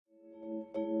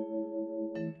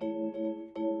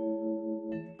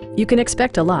You can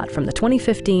expect a lot from the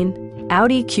 2015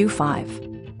 Audi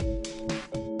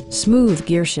Q5. Smooth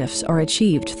gear shifts are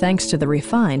achieved thanks to the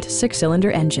refined six-cylinder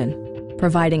engine,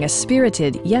 providing a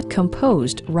spirited yet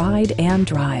composed ride and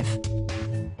drive.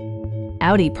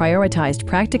 Audi prioritized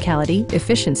practicality,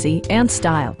 efficiency, and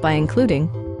style by including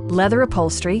leather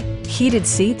upholstery, heated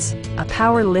seats, a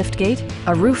power liftgate,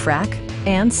 a roof rack,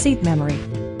 and seat memory.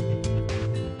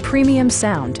 Premium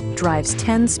sound drives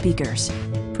 10 speakers,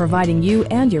 providing you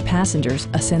and your passengers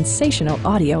a sensational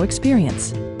audio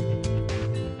experience.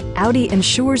 Audi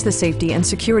ensures the safety and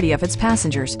security of its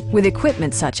passengers with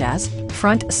equipment such as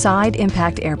front side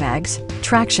impact airbags,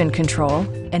 traction control,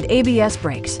 and ABS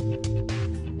brakes.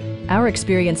 Our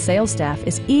experienced sales staff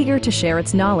is eager to share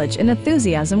its knowledge and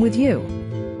enthusiasm with you.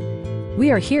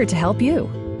 We are here to help you.